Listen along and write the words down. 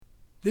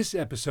This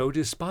episode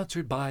is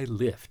sponsored by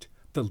LIFT,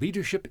 the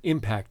Leadership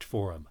Impact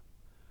Forum.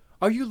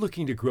 Are you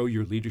looking to grow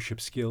your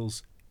leadership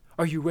skills?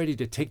 Are you ready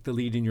to take the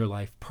lead in your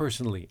life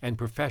personally and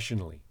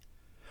professionally?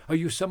 Are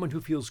you someone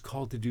who feels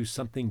called to do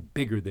something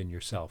bigger than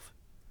yourself?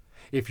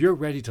 If you're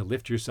ready to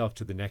lift yourself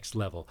to the next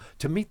level,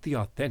 to meet the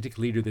authentic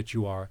leader that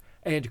you are,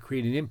 and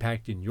create an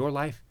impact in your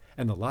life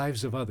and the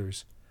lives of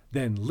others,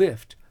 then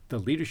LIFT, the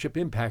Leadership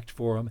Impact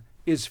Forum,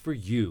 is for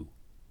you.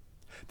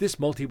 This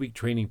multi-week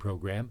training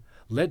program,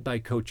 led by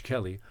Coach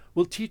Kelly,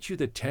 will teach you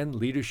the 10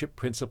 leadership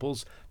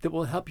principles that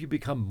will help you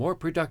become more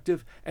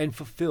productive and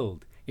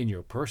fulfilled in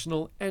your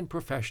personal and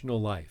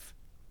professional life.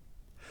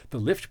 The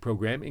LIFT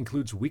program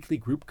includes weekly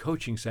group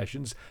coaching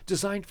sessions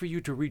designed for you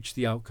to reach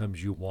the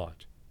outcomes you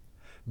want.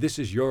 This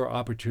is your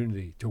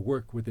opportunity to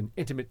work with an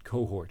intimate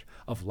cohort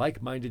of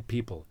like-minded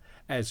people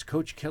as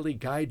Coach Kelly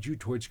guides you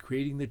towards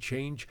creating the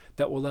change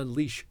that will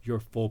unleash your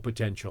full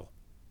potential.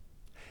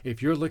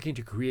 If you're looking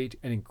to create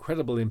an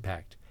incredible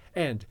impact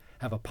and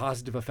have a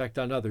positive effect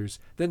on others,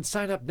 then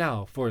sign up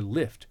now for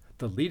LIFT,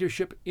 the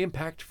Leadership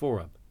Impact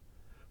Forum.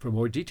 For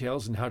more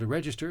details on how to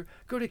register,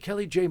 go to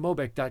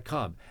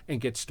kellyjmobeck.com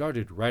and get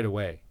started right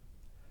away.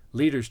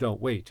 Leaders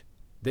don't wait,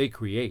 they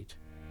create.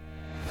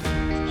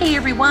 Hey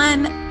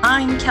everyone,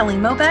 I'm Kelly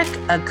Mobeck,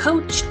 a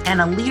coach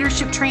and a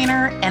leadership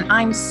trainer, and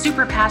I'm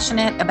super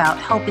passionate about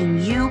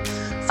helping you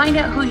find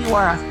out who you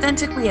are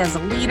authentically as a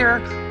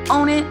leader,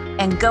 own it,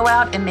 and go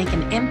out and make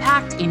an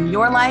impact in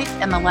your life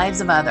and the lives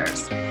of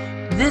others.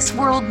 This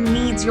world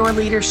needs your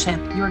leadership,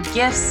 your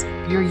gifts,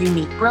 your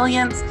unique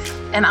brilliance,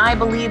 and I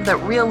believe that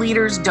real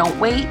leaders don't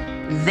wait,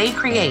 they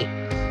create.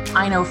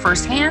 I know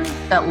firsthand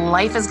that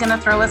life is going to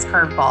throw us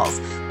curveballs,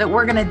 that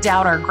we're going to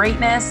doubt our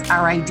greatness,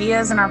 our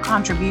ideas, and our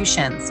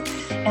contributions.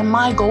 And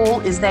my goal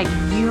is that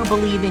you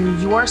believe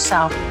in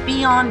yourself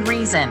beyond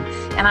reason,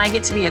 and I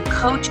get to be a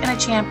coach and a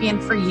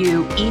champion for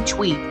you each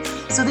week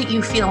so that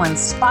you feel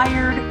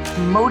inspired,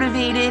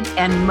 motivated,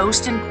 and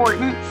most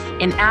important,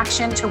 in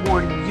action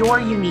toward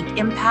your unique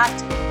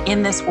impact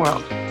in this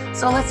world.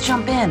 So let's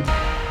jump in.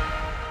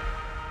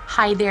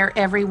 Hi there,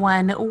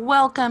 everyone.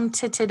 Welcome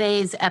to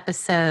today's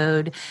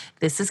episode.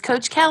 This is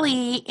Coach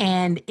Kelly,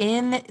 and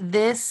in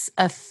this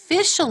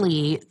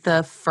officially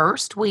the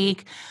first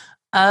week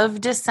of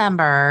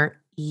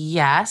December,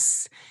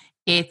 yes,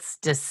 it's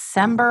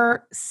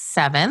December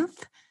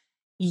 7th.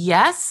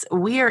 Yes,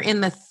 we are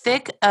in the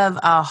thick of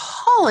a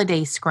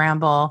holiday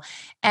scramble,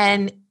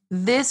 and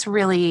this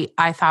really,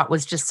 I thought,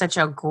 was just such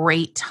a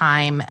great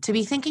time to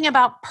be thinking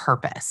about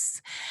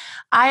purpose.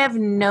 I have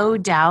no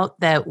doubt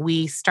that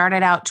we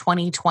started out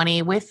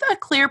 2020 with a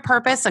clear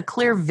purpose, a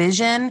clear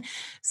vision,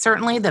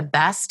 certainly the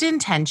best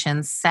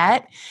intentions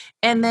set,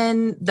 and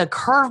then the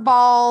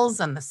curveballs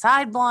and the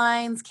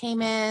sidelines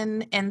came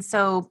in. And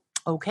so,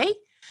 okay,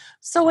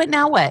 so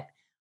now what?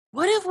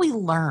 What have we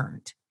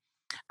learned?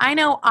 I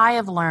know I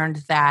have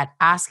learned that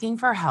asking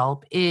for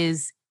help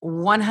is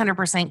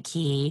 100%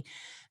 key.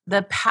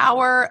 The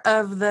power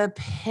of the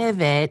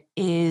pivot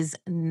is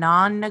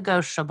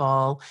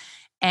non-negotiable.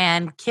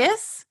 And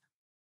KISS,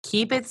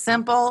 keep it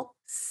simple,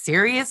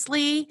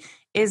 seriously,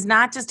 is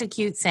not just a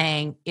cute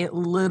saying. It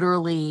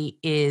literally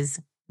is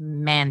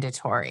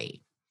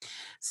mandatory.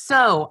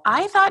 So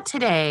I thought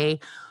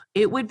today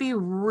it would be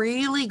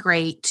really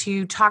great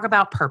to talk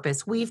about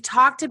purpose. We've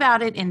talked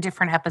about it in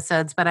different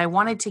episodes, but I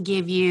wanted to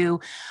give you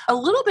a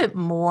little bit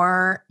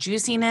more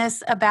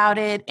juiciness about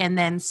it, and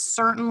then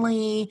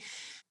certainly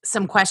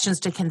some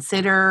questions to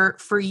consider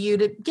for you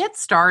to get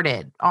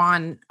started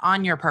on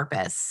your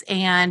purpose.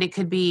 And it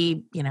could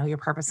be, your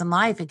purpose in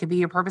life. It could be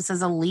your purpose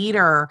as a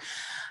leader.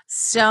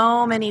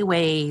 So many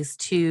ways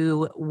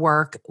to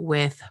work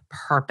with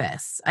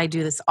purpose. I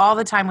do this all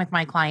the time with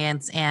my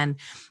clients, and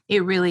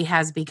it really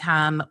has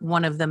become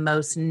one of the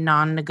most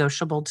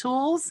non-negotiable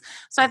tools.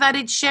 So I thought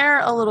I'd share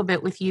a little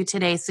bit with you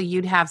today so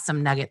you'd have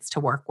some nuggets to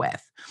work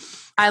with.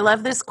 I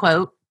love this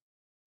quote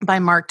by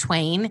Mark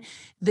Twain.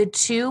 The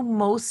two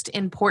most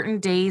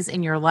important days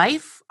in your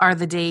life are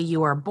the day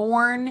you are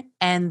born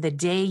and the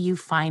day you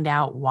find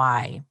out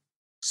why.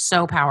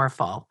 So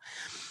powerful.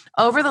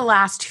 Over the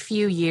last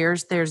few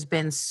years, there's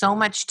been so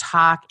much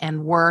talk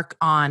and work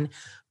on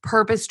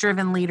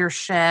purpose-driven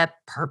leadership,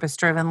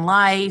 purpose-driven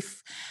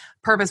life,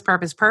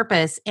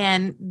 purpose.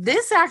 And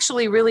this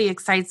actually really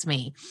excites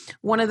me.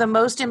 One of the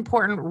most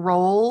important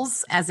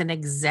roles as an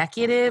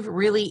executive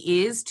really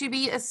is to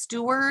be a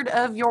steward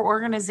of your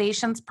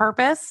organization's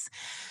purpose.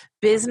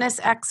 Business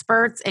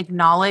experts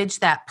acknowledge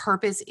that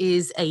purpose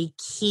is a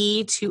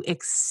key to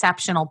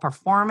exceptional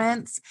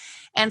performance,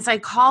 and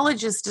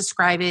psychologists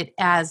describe it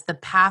as the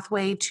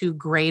pathway to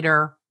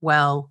greater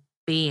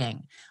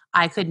well-being.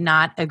 I could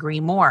not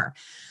agree more.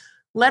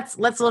 Let's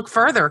look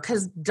further,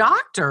 because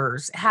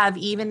doctors have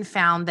even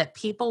found that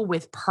people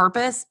with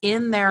purpose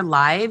in their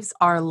lives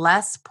are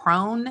less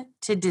prone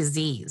to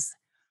disease.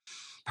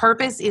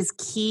 Purpose is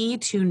key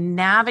to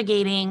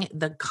navigating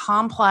the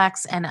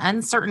complex and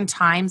uncertain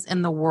times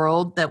in the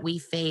world that we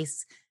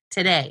face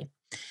today.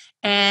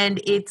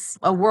 And it's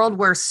a world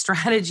where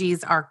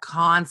strategies are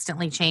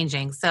constantly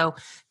changing. So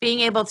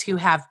being able to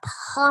have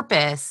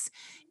purpose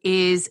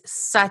is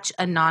such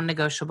a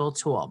non-negotiable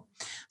tool.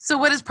 So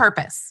what is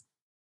purpose?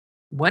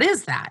 What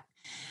is that?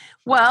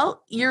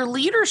 Well, your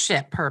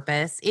leadership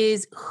purpose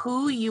is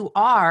who you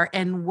are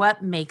and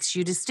what makes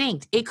you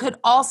distinct. It could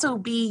also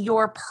be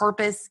your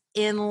purpose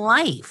in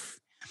life.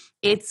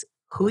 It's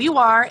who you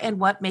are and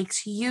what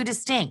makes you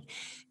distinct.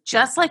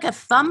 Just like a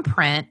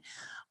thumbprint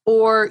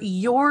or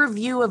your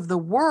view of the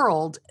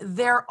world,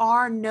 there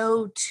are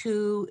no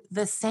two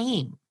the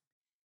same.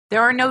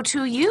 There are no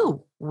two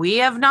you. We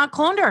have not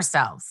cloned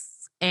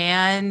ourselves,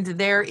 and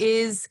there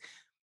is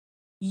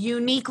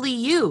uniquely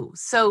you.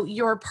 So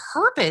your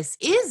purpose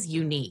is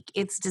unique,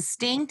 it's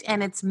distinct,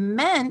 and it's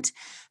meant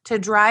to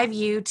drive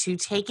you to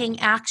taking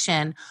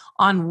action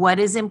on what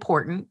is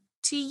important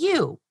to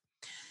you.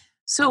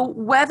 So,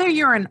 whether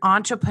you're an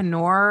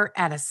entrepreneur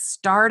at a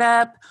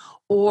startup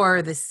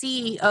or the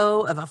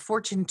CEO of a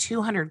Fortune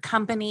 200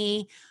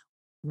 company,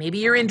 maybe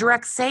you're in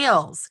direct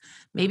sales,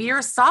 maybe you're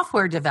a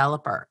software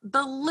developer,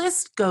 the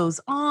list goes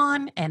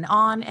on and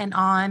on and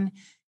on.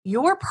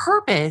 Your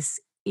purpose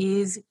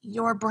is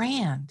your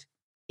brand,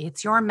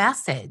 it's your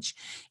message.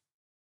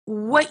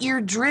 What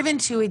you're driven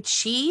to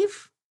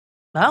achieve,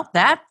 well,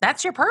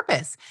 that's your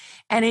purpose.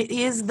 And it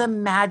is the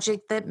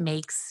magic that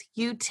makes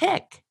you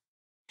tick.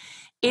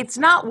 It's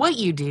not what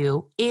you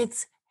do,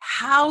 it's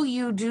how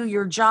you do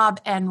your job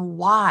and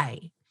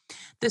why.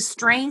 The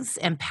strengths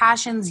and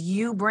passions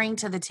you bring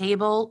to the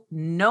table,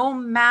 no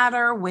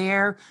matter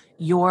where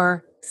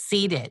you're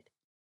seated,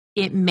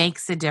 it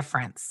makes a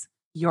difference.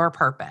 Your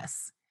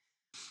purpose.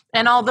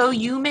 And although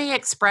you may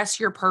express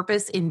your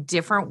purpose in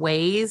different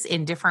ways,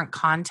 in different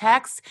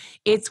contexts,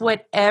 it's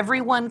what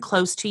everyone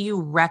close to you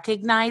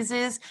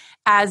recognizes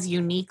as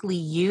uniquely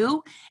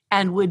you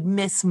and would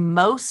miss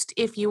most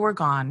if you were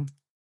gone.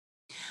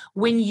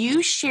 When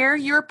you share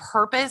your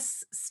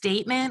purpose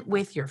statement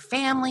with your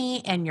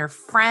family and your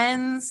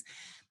friends,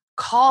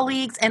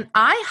 colleagues, and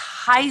I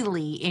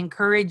highly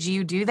encourage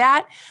you do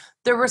that,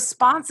 the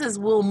responses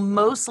will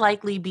most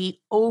likely be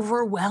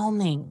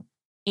overwhelming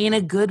in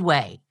a good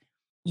way.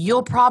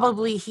 You'll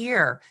probably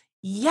hear,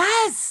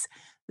 "Yes,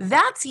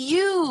 that's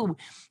you."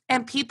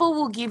 And people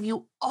will give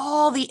you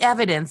all the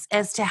evidence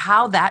as to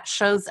how that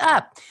shows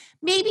up.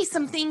 Maybe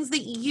some things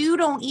that you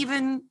don't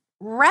even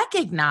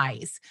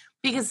recognize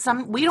because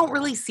we don't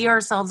really see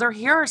ourselves or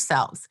hear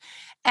ourselves.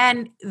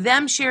 And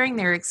them sharing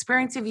their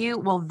experience of you,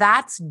 well,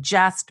 that's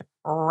just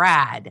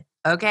rad.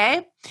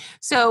 Okay.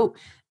 So,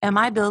 am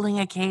I building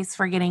a case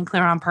for getting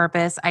clear on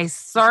purpose? I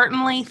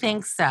certainly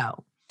think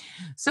so.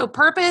 So,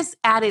 purpose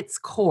at its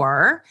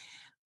core,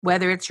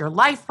 whether it's your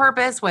life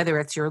purpose, whether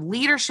it's your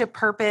leadership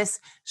purpose,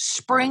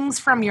 springs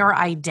from your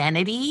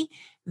identity,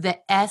 the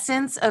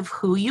essence of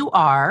who you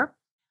are.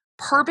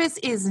 Purpose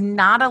is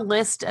not a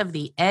list of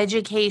the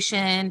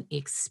education,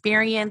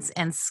 experience,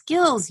 and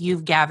skills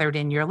you've gathered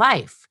in your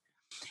life.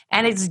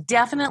 And it's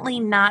definitely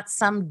not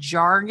some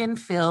jargon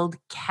filled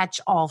catch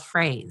all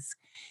phrase.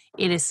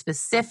 It is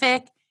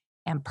specific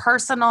and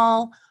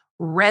personal,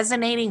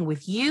 resonating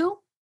with you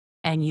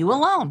and you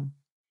alone.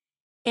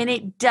 And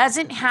it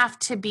doesn't have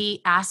to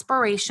be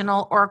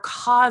aspirational or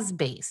cause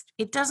based.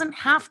 It doesn't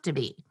have to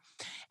be.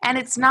 And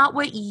it's not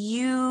what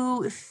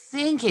you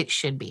think it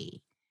should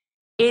be.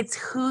 It's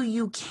who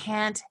you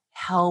can't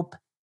help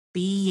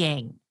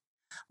being.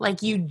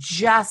 Like you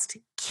just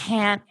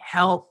can't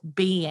help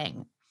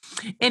being.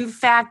 In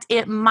fact,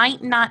 it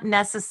might not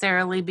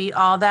necessarily be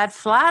all that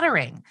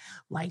flattering.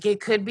 Like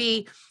it could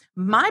be,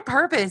 my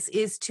purpose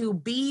is to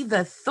be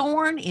the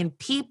thorn in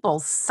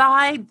people's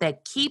side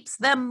that keeps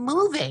them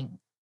moving.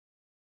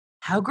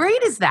 How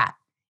great is that?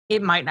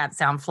 It might not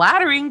sound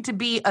flattering to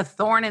be a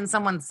thorn in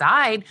someone's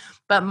side,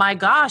 but my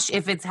gosh,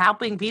 if it's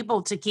helping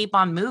people to keep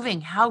on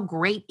moving, how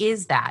great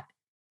is that?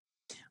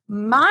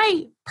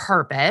 My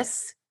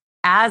purpose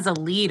as a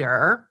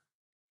leader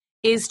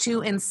is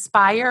to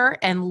inspire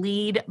and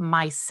lead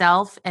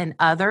myself and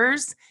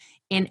others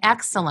in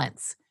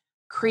excellence,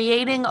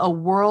 creating a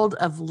world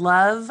of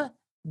love,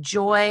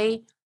 joy,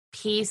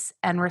 peace,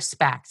 and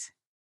respect.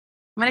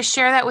 I'm going to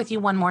share that with you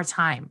one more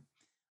time.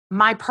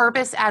 My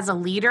purpose as a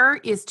leader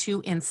is to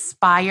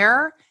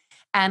inspire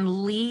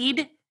and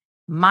lead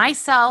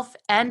myself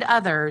and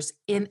others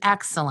in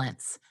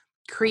excellence,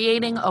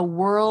 creating a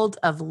world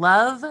of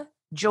love,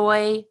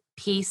 joy,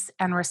 peace,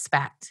 and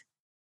respect.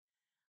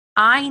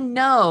 I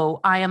know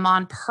I am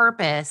on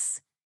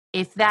purpose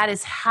if that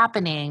is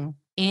happening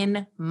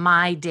in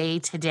my day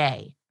to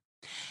day.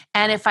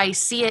 And if I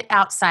see it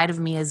outside of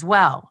me as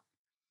well,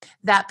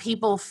 that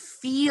people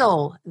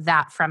feel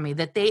that from me,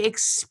 that they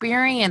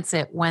experience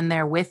it when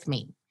they're with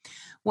me.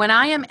 When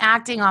I am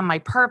acting on my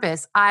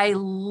purpose, I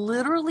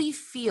literally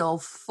feel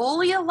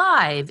fully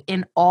alive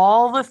in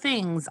all the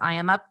things I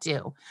am up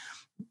to,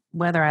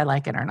 whether I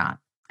like it or not.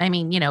 I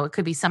mean, it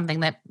could be something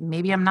that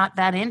maybe I'm not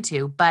that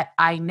into, but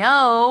I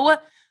know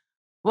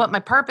what my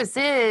purpose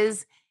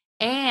is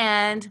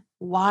and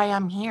why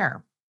I'm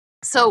here.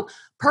 So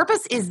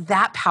purpose is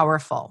that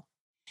powerful.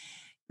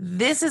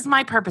 This is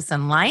my purpose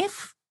in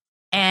life.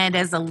 And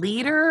as a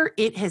leader,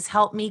 it has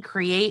helped me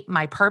create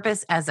my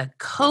purpose as a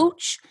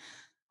coach,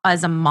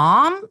 as a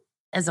mom,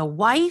 as a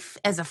wife,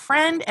 as a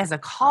friend, as a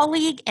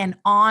colleague, and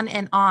on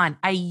and on.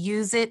 I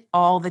use it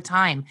all the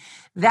time.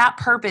 That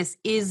purpose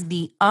is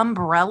the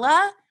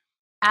umbrella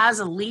as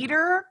a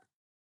leader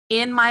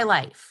in my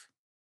life.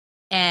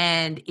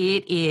 And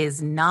it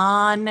is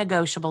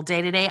non-negotiable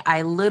day to day.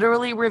 I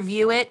literally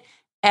review it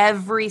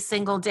every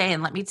single day.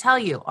 And let me tell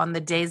you, on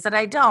the days that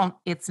I don't,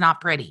 it's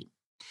not pretty.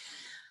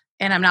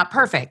 And I'm not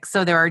perfect.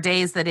 So there are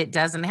days that it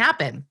doesn't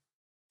happen.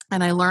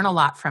 And I learn a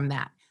lot from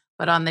that.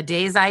 But on the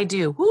days I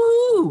do,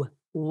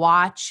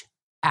 watch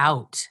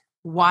out.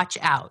 Watch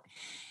out.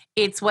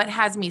 It's what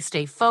has me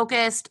stay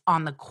focused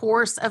on the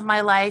course of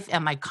my life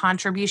and my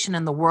contribution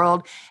in the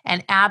world,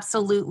 and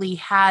absolutely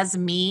has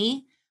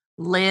me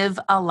live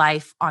a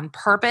life on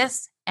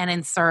purpose and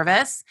in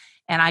service.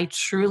 And I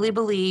truly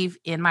believe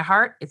in my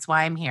heart, it's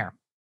why I'm here.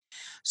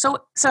 So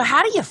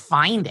how do you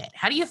find it?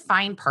 How do you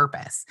find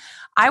purpose?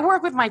 I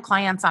work with my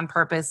clients on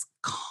purpose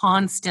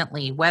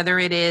constantly, whether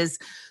it is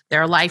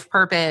their life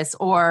purpose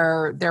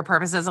or their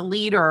purpose as a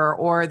leader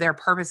or their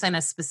purpose in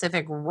a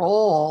specific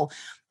role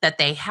that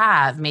they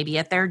have, maybe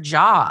at their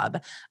job,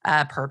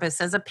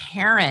 purpose as a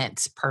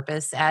parent,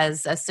 purpose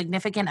as a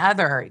significant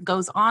other. It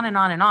goes on and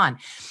on and on.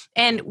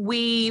 And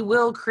we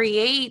will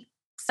create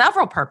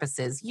several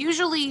purposes.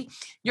 Usually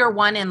your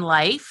one in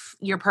life,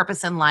 your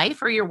purpose in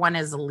life, or your one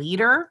as a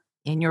leader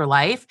in your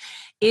life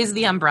is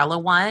the umbrella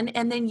one.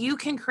 And then you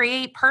can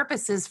create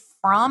purposes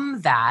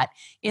from that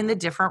in the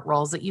different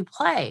roles that you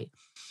play.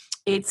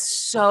 It's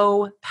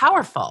so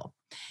powerful.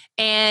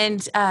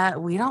 And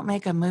we don't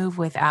make a move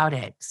without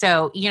it.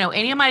 So,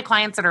 any of my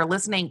clients that are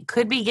listening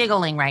could be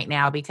giggling right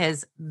now,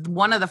 because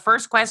one of the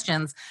first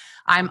questions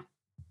I'm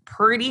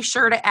pretty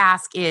sure to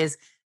ask is,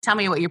 tell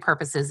me what your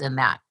purpose is in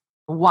that.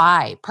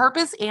 Why?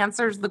 Purpose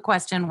answers the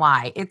question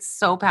why. It's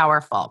so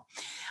powerful.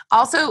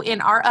 Also, in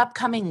our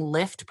upcoming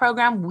Lift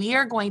program, we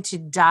are going to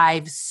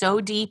dive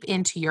so deep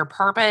into your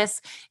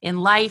purpose in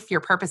life, your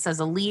purpose as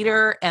a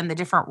leader, and the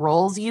different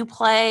roles you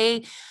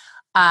play.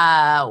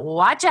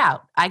 Watch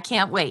out. I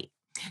can't wait.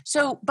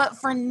 But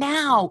for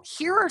now,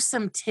 here are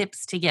some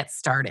tips to get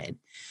started.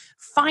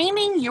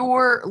 Finding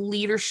your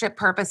leadership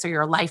purpose or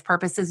your life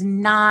purpose is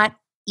not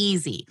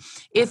easy.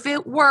 If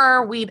it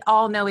were, we'd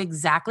all know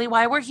exactly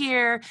why we're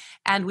here,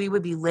 and we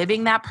would be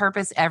living that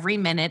purpose every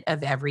minute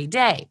of every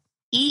day.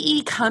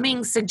 E.E.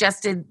 Cummings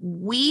suggested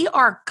we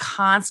are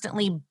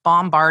constantly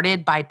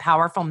bombarded by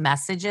powerful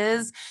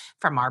messages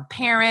from our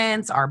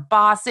parents, our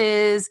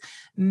bosses,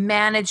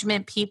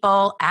 management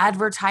people,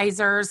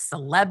 advertisers,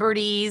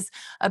 celebrities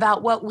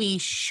about what we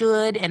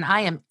should. And I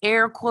am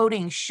air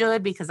quoting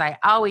should, because I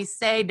always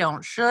say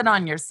don't should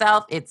on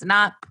yourself. It's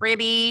not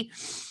pretty.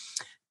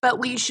 But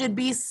we should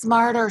be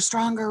smarter,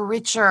 stronger,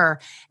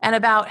 richer, and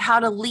about how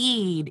to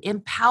lead,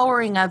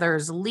 empowering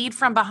others, lead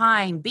from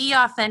behind, be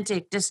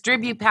authentic,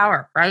 distribute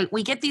power, right?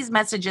 We get these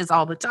messages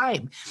all the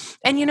time.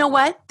 And you know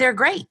what? They're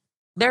great.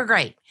 They're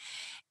great.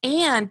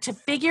 And to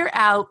figure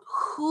out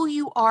who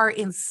you are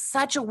in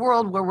such a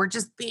world where we're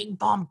just being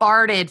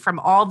bombarded from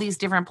all these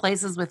different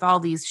places with all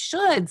these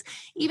shoulds,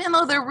 even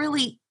though they're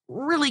really,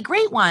 really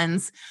great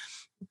ones,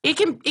 it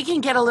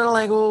can get a little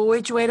like, well,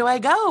 which way do I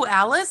go,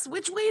 Alice?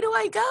 Which way do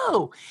I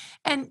go?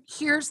 And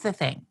here's the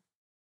thing.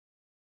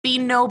 Be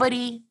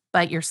nobody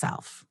but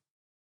yourself.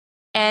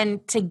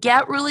 And to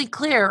get really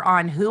clear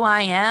on who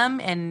I am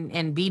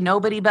and be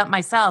nobody but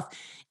myself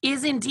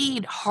is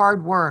indeed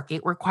hard work.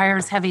 It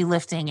requires heavy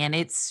lifting, and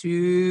it's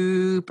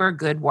super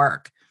good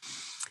work.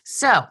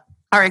 So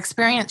our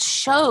experience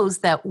shows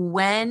that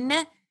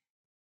when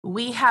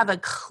we have a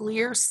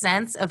clear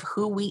sense of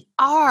who we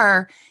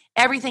are,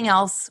 everything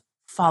else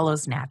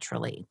follows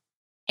naturally.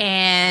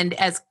 And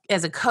as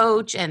a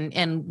coach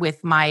and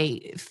with my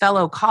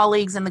fellow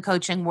colleagues in the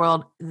coaching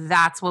world,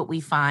 that's what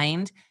we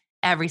find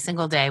every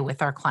single day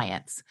with our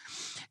clients.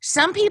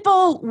 Some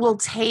people will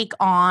take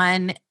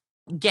on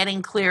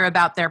getting clear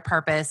about their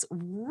purpose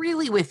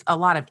really with a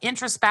lot of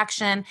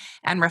introspection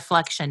and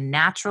reflection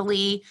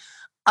naturally.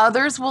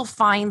 Others will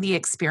find the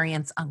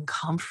experience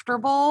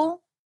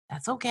uncomfortable.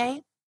 That's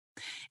okay.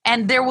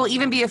 And there will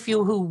even be a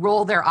few who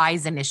roll their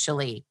eyes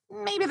initially.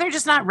 Maybe they're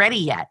just not ready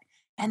yet.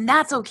 And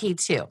that's okay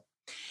too.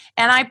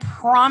 And I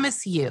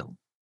promise you,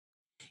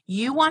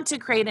 you want to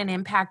create an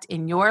impact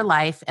in your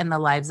life and the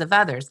lives of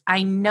others.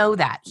 I know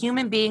that.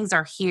 Human beings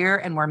are here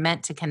and we're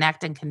meant to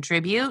connect and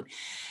contribute.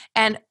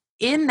 And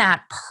in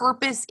that,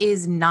 purpose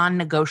is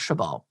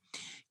non-negotiable.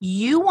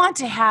 You want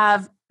to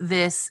have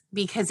this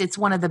because it's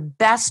one of the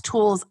best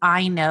tools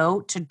I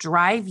know to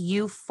drive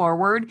you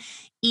forward,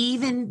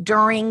 even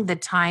during the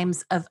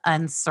times of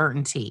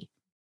uncertainty.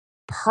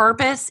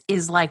 Purpose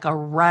is like a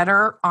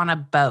rudder on a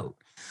boat.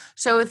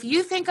 So if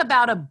you think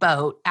about a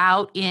boat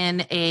out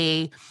in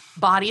a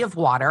body of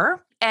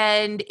water,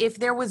 and if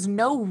there was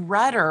no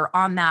rudder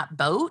on that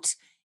boat,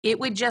 it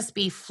would just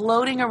be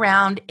floating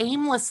around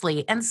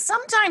aimlessly. And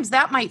sometimes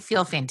that might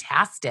feel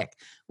fantastic.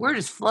 We're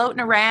just floating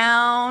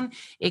around,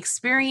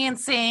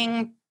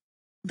 experiencing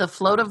the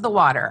float of the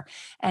water.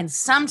 And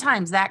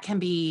sometimes that can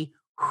be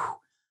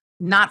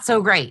not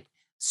so great,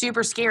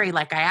 super scary.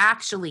 Like I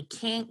actually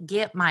can't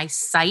get my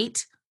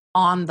sight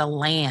on the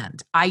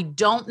land. I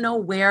don't know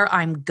where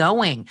I'm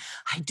going.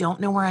 I don't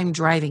know where I'm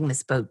driving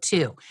this boat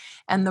to.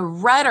 And the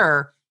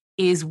rudder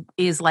is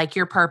like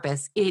your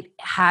purpose. It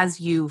has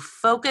you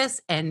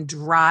focus and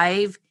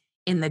drive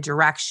in the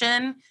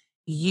direction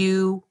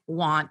you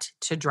want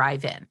to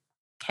drive in.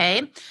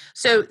 Okay?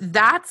 So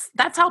that's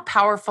how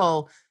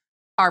powerful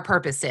our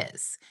purpose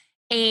is.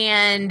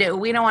 And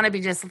we don't want to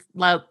be just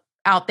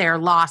out there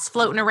lost,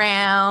 floating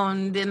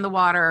around in the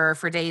water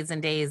for days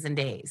and days and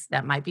days.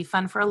 That might be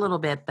fun for a little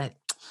bit, but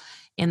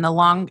in the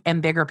long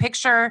and bigger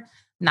picture,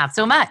 not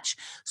so much.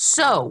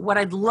 So what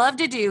I'd love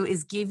to do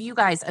is give you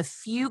guys a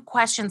few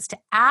questions to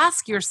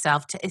ask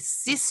yourself to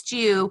assist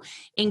you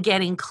in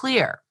getting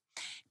clear.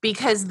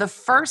 Because the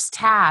first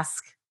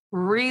task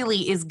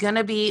really is going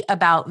to be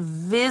about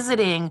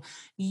visiting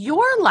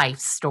your life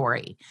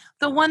story,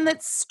 the one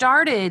that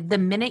started the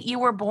minute you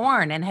were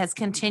born and has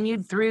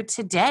continued through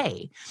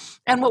today.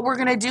 And what we're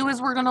going to do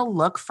is we're going to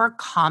look for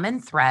common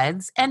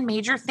threads and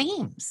major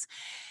themes.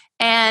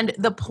 And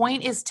the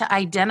point is to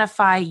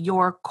identify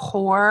your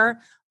core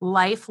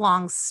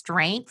lifelong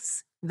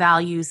strengths,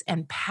 values,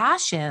 and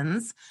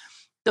passions,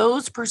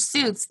 those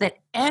pursuits that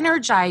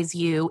energize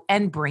you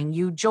and bring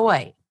you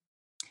joy.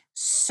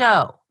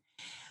 So,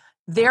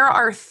 there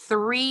are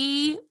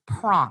 3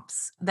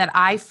 prompts that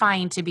I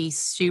find to be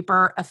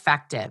super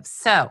effective.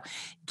 So,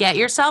 get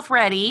yourself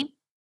ready,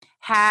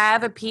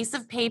 have a piece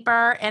of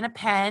paper and a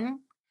pen.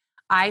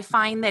 I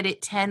find that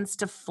it tends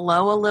to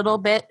flow a little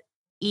bit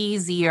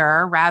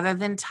easier rather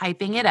than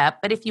typing it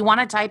up. But if you want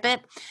to type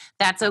it,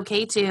 that's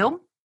okay too.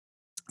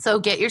 So,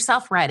 get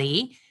yourself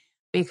ready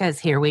because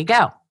here we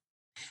go.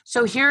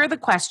 So, here are the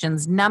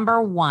questions.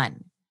 Number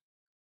 1,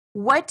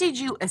 what did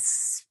you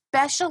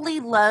especially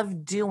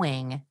love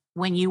doing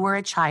when you were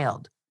a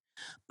child,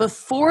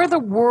 before the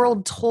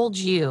world told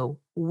you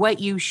what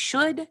you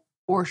should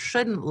or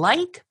shouldn't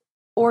like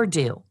or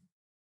do?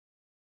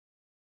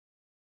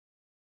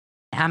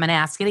 I'm going to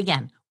ask it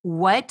again.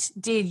 What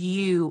did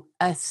you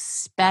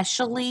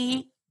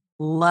especially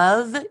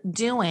love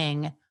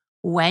doing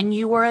when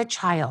you were a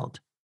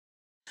child,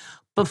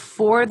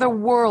 before the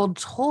world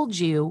told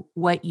you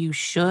what you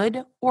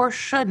should or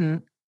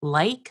shouldn't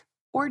like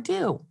or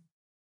do?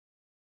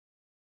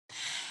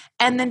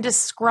 And then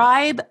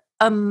describe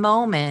a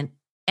moment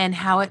and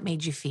how it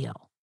made you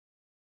feel.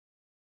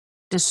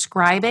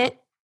 Describe it,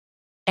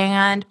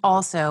 and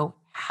also,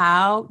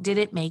 how did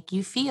it make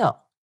you feel?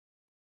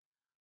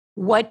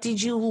 What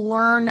did you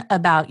learn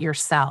about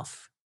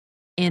yourself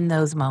in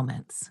those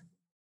moments?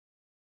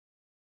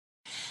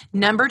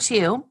 Number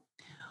 2,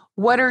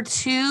 what are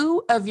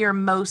 2 of your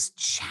most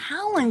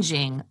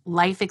challenging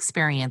life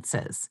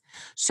experiences?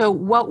 So,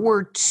 what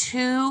were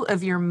 2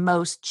 of your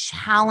most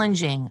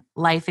challenging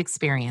life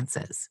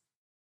experiences?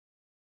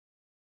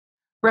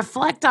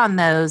 Reflect on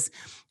those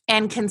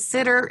and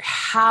consider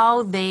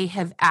how they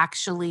have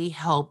actually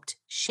helped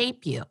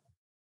shape you.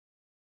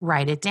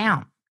 Write it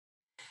down.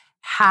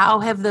 How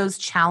have those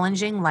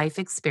challenging life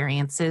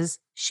experiences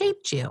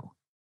shaped you?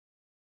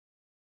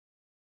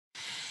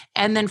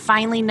 And then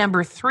finally,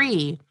 number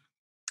 3,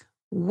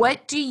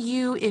 what do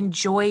you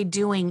enjoy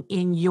doing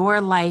in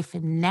your life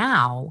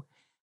now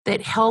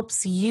that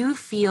helps you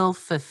feel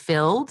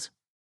fulfilled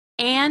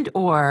and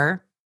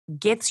or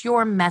gets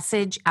your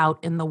message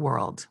out in the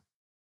world?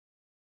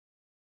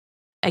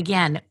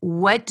 Again,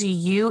 what do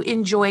you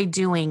enjoy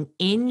doing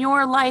in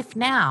your life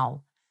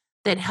now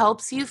that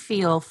helps you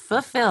feel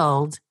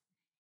fulfilled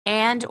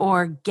and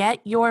or get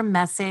your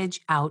message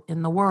out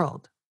in the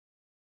world?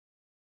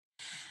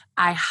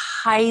 I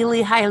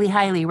highly, highly,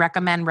 highly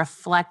recommend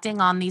reflecting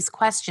on these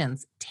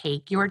questions.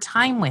 Take your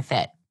time with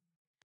it.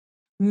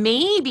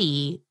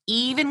 Maybe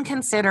even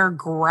consider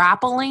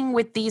grappling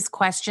with these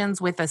questions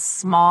with a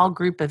small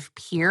group of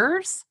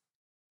peers,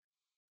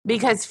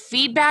 because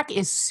feedback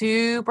is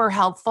super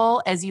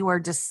helpful as you are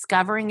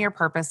discovering your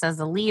purpose as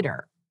a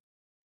leader.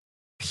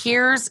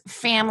 Peers,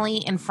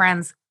 family, and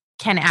friends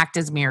can act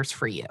as mirrors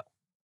for you.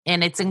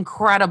 And it's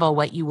incredible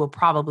what you will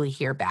probably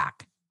hear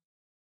back.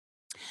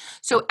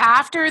 So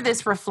after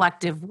this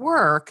reflective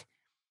work,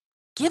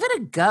 give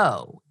it a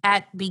go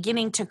at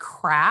beginning to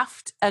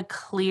craft a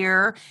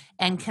clear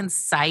and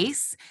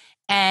concise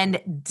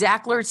and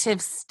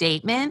declarative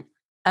statement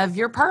of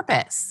your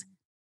purpose.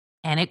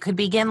 And it could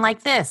begin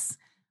like this: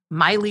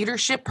 my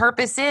leadership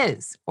purpose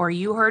is, or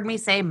you heard me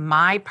say,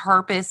 my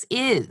purpose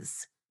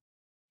is.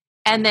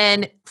 And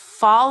then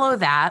follow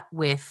that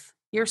with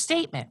your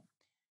statement.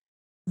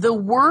 The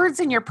words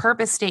in your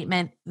purpose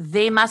statement,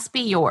 they must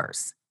be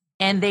yours,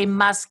 and they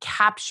must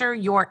capture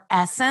your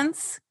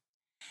essence,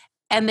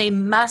 and they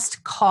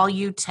must call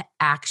you to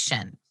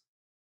action.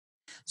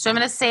 So I'm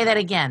going to say that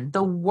again.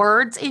 The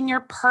words in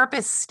your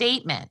purpose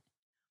statement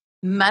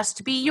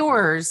must be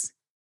yours,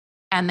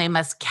 and they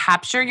must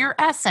capture your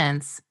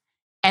essence,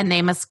 and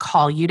they must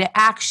call you to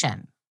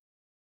action.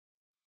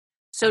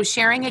 So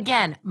sharing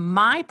again,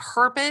 my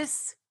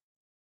purpose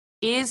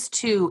is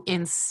to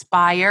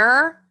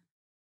inspire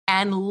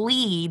and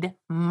lead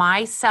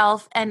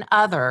myself and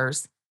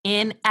others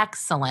in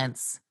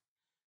excellence,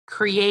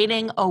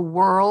 creating a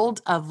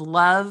world of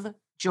love,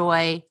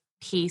 joy,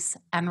 peace,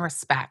 and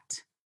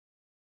respect.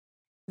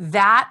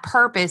 That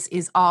purpose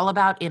is all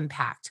about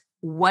impact.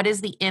 What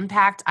is the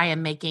impact I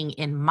am making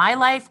in my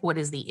life? What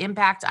is the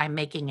impact I'm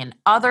making in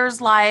others'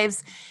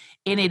 lives?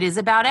 And it is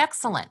about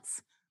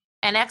excellence.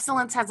 And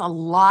excellence has a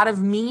lot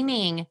of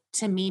meaning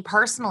to me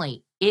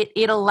personally.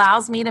 It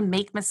allows me to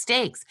make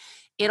mistakes.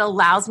 It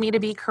allows me to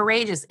be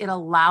courageous. It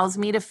allows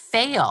me to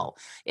fail.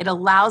 It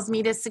allows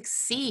me to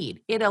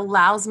succeed. It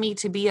allows me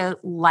to be a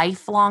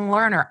lifelong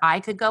learner. I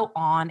could go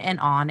on and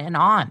on and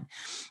on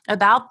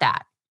about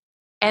that.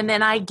 And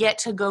then I get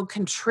to go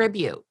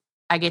contribute.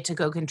 I get to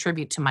go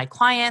contribute to my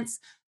clients,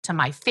 to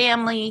my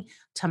family,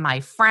 to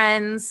my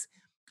friends.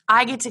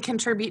 I get to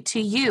contribute to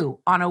you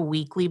on a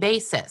weekly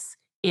basis.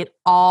 It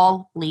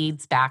all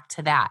leads back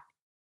to that,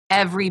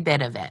 every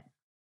bit of it.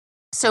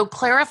 So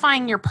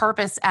clarifying your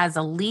purpose as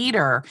a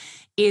leader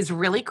is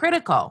really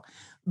critical,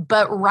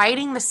 but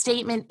writing the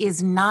statement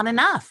is not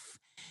enough.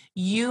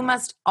 You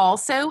must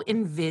also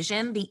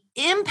envision the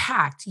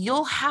impact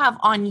you'll have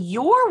on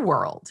your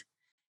world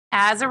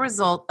as a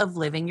result of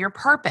living your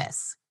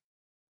purpose.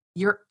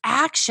 Your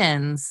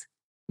actions,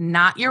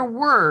 not your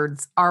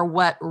words, are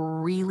what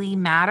really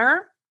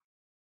matter.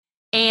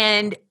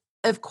 And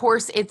of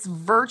course, it's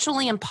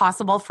virtually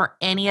impossible for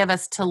any of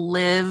us to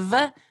live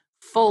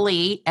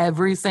fully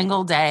every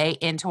single day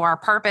into our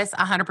purpose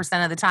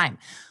 100% of the time.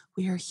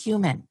 We are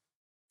human.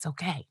 It's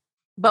okay.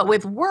 But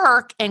with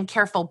work and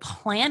careful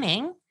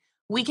planning,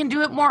 we can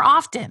do it more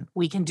often.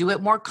 We can do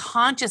it more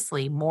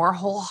consciously, more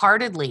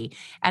wholeheartedly,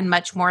 and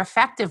much more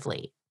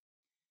effectively.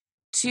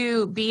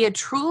 To be a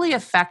truly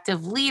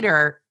effective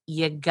leader,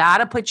 you got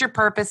to put your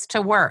purpose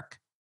to work.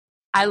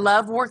 I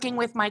love working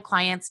with my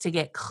clients to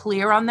get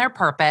clear on their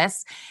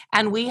purpose,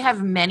 and we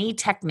have many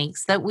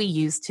techniques that we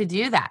use to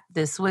do that.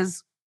 This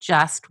was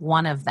just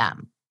one of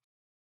them.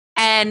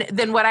 And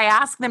then what I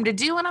ask them to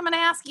do, and I'm going to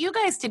ask you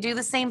guys to do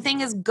the same thing,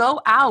 is go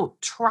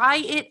out, try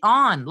it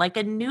on like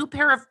a new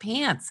pair of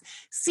pants,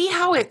 see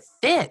how it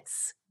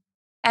fits.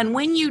 And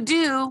when you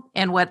do,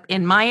 and what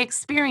in my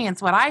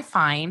experience, what I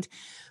find,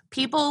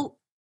 people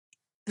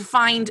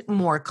find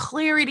more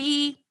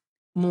clarity,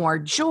 more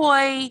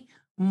joy,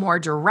 more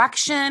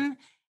direction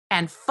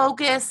and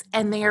focus,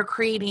 and they are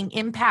creating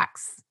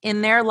impacts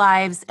in their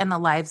lives and the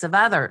lives of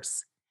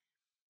others.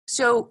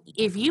 So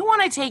if you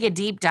want to take a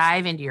deep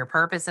dive into your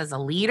purpose as a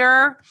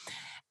leader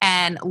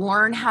and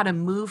learn how to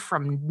move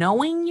from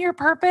knowing your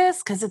purpose,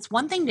 because it's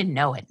one thing to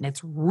know it and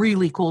it's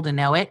really cool to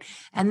know it,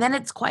 and then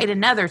it's quite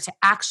another to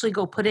actually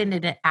go put it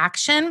into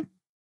action,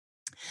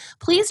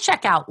 please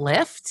check out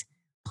Lift.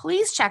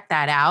 Please check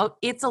that out.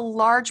 It's a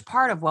large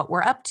part of what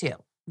we're up to.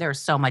 There's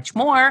so much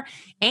more,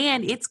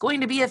 and it's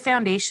going to be a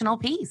foundational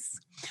piece.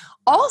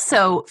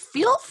 Also,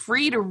 feel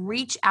free to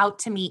reach out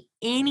to me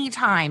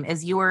anytime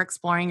as you are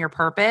exploring your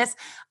purpose.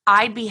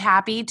 I'd be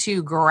happy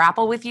to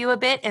grapple with you a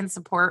bit and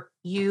support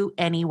you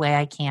any way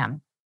I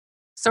can.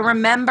 So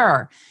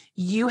remember,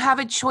 you have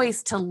a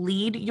choice to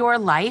lead your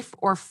life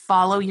or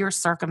follow your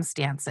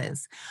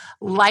circumstances.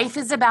 Life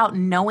is about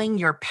knowing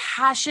your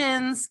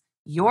passions,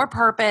 your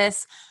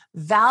purpose,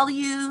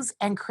 values,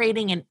 and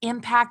creating an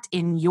impact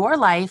in your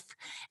life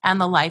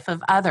and the life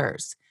of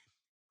others.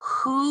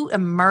 Who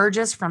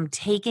emerges from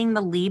taking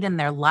the lead in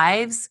their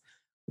lives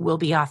will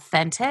be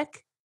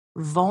authentic,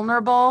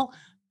 vulnerable,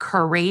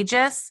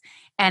 courageous,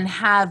 and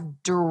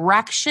have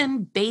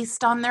direction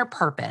based on their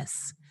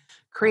purpose,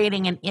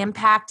 creating an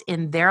impact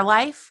in their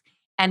life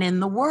and in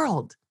the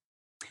world.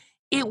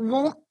 It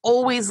won't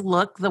always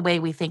look the way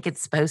we think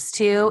it's supposed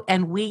to,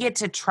 and we get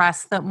to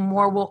trust that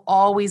more will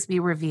always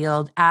be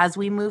revealed as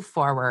we move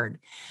forward.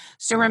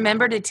 So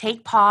remember to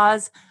take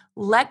pause,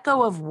 let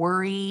go of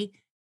worry,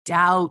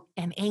 doubt,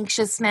 and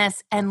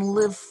anxiousness, and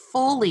live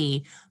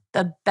fully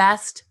the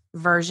best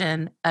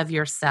version of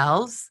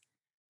yourselves.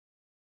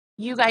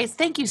 You guys,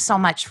 thank you so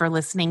much for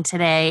listening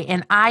today,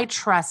 and I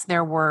trust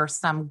there were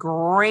some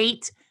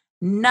great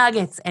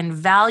nuggets and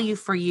value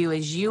for you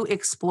as you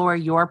explore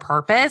your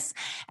purpose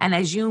and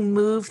as you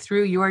move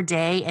through your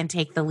day and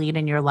take the lead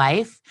in your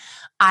life.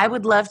 I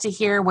would love to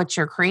hear what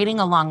you're creating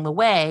along the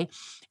way.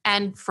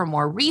 And for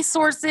more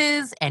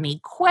resources,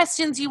 any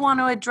questions you want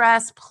to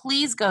address,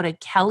 please go to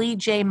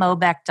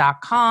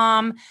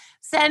kellyjmobeck.com.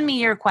 Send me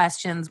your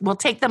questions. We'll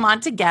take them on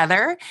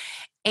together.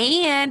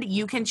 And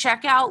you can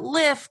check out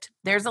Lift.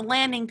 There's a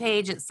landing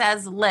page. It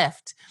says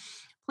Lift.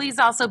 Please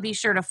also be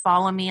sure to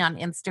follow me on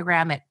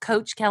Instagram at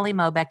Coach Kelly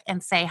Mobeck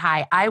and say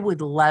hi. I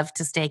would love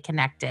to stay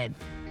connected.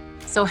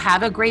 So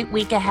have a great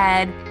week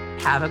ahead.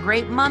 Have a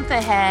great month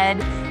ahead.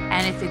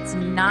 And if it's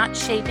not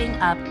shaping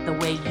up the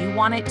way you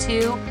want it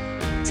to,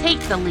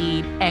 take the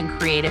lead and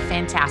create a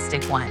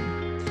fantastic one.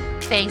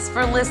 Thanks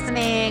for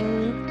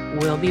listening.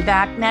 We'll be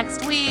back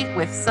next week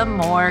with some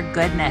more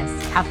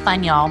goodness. Have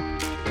fun, y'all.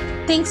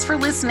 thanks for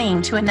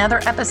listening to another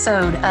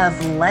episode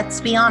of Let's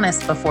Be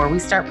Honest Before We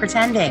Start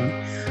Pretending.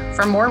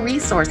 For more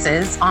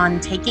resources on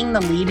taking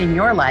the lead in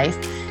your life,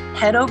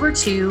 head over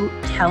to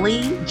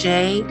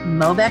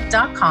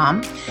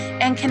kellyjmobeck.com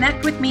and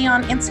connect with me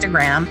on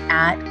Instagram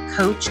at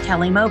Coach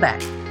Kelly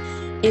Mobeck.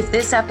 If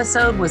this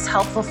episode was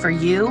helpful for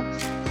you,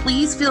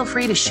 please feel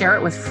free to share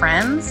it with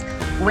friends,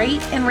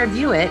 rate and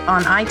review it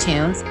on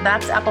iTunes,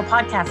 that's Apple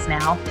Podcasts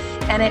now,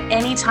 and at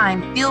any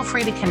time, feel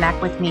free to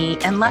connect with me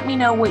and let me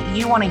know what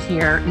you want to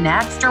hear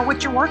next or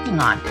what you're working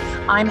on.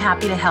 I'm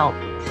happy to help.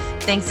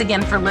 Thanks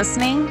again for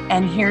listening,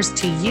 and here's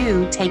to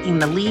you taking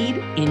the lead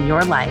in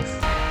your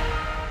life.